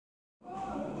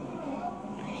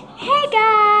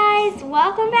guys,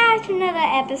 welcome back to another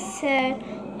episode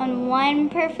on One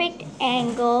Perfect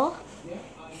Angle.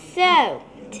 So,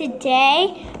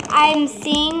 today I'm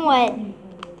seeing what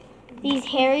these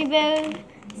Haribo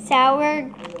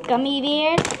sour gummy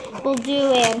bears will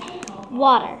do in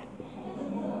water.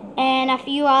 And a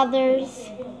few others.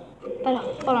 But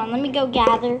hold on, let me go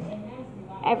gather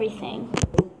everything.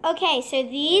 Okay, so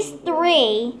these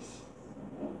three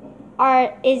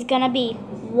is gonna be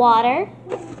water,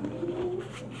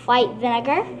 white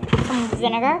vinegar, some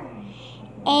vinegar,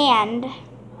 and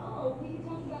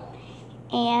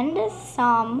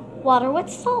some water with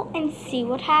salt, and see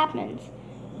what happens.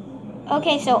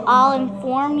 Okay, so I'll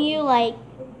inform you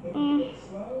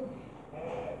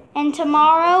and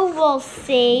tomorrow we'll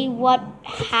see what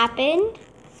happened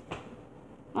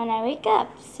when I wake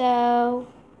up. So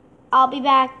I'll be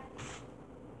back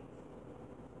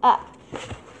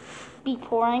be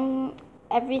pouring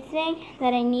everything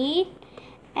that I need,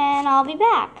 and I'll be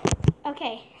back.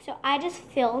 Okay, so I just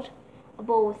filled a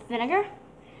bowl with vinegar,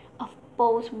 a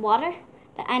bowl with water,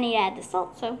 but I need to add the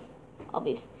salt, so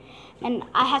and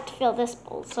I have to fill this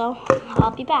bowl, so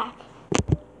I'll be back.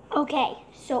 Okay,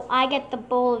 so I get the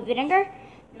bowl of vinegar,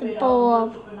 the bowl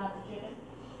of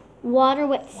water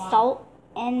with salt,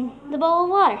 and the bowl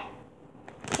of water.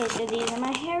 Okay, so these are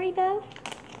my Haribo.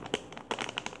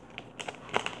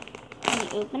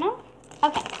 Let me open them.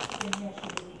 Okay.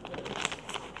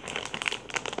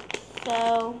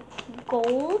 So,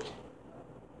 gold.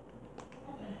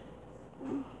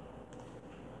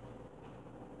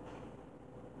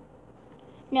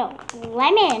 No,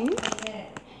 lemon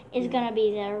is going to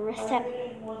be the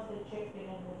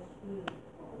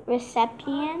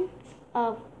recipient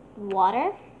of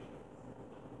water.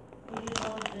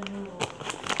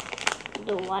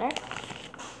 The water.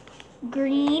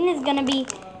 Green is going to be,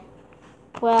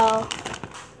 well,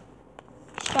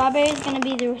 strawberry is going to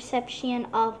be the recipient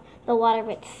of the water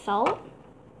with salt.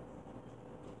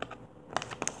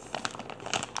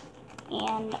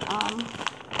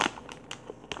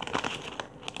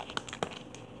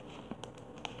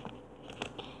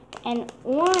 And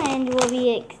orange will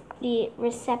be the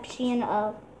recipient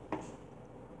of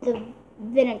the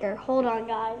vinegar. Hold on,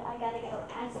 guys. I gotta go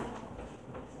add some.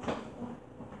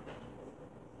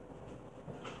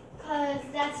 Because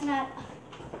that's not,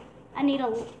 I need a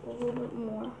little bit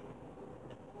more.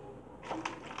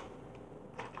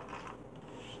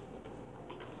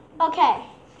 Okay.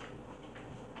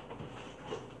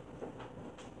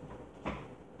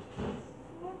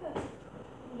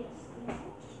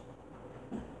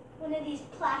 One of these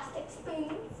plastic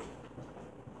spoons.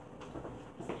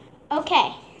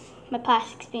 Okay, my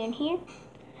plastic spoon here.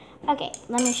 Okay,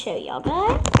 let me show y'all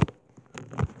guys.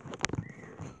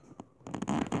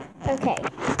 Okay,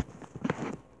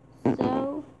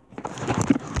 so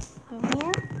from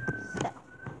here,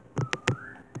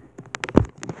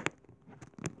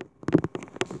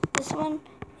 this one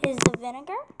is the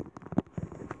vinegar.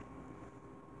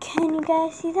 Can you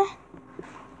guys see that?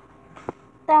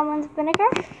 That one's vinegar.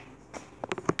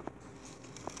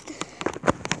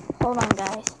 Hold on,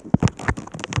 guys.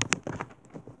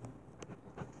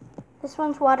 This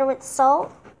one's water with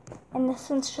salt, and this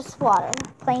one's just water,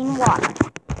 plain water.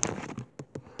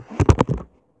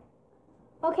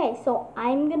 Okay, so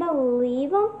I'm gonna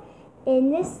leave them in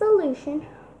this solution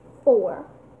for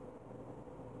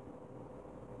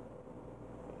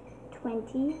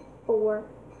 24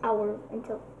 hours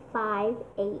until 5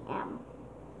 a.m.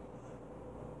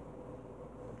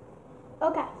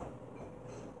 Okay.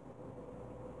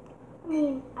 I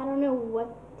mean, I don't know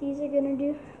what these are gonna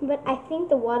do, but I think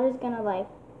the water's gonna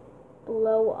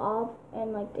blow up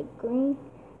and the green.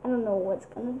 I don't know what's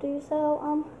gonna do.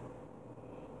 So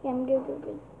yeah, I'm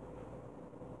good.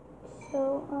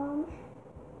 So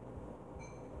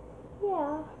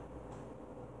yeah.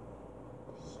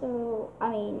 So I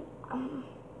mean,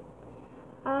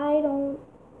 I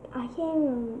can't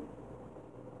even.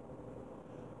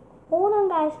 Hold on,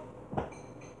 guys.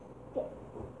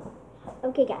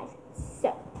 Okay, guys.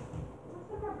 So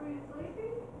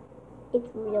it's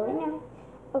really nice.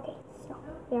 Okay, so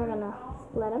we're gonna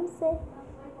let them sit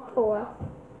for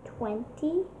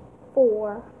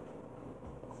 24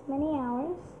 many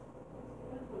hours.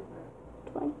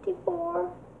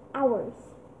 24 hours.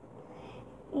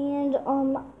 And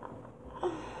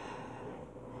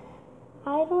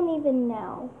I don't even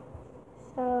know.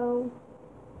 So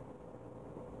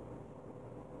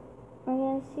we're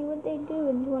gonna see what they do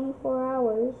in 24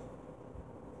 hours.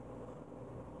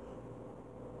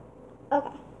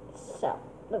 Okay, so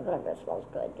the vinegar smells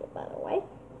good, by the way.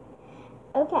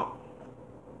 Okay,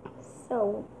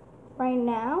 so right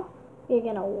now we're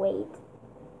gonna wait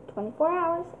 24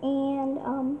 hours,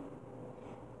 and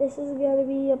this is gonna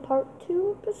be a part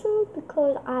 2 episode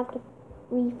because I have to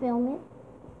refilm it.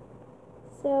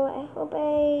 So I hope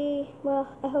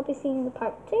I see you in the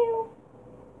part 2.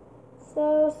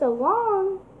 So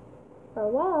long.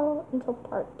 Farewell until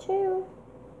part 2.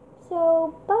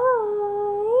 So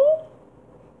bye.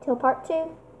 Till part 2.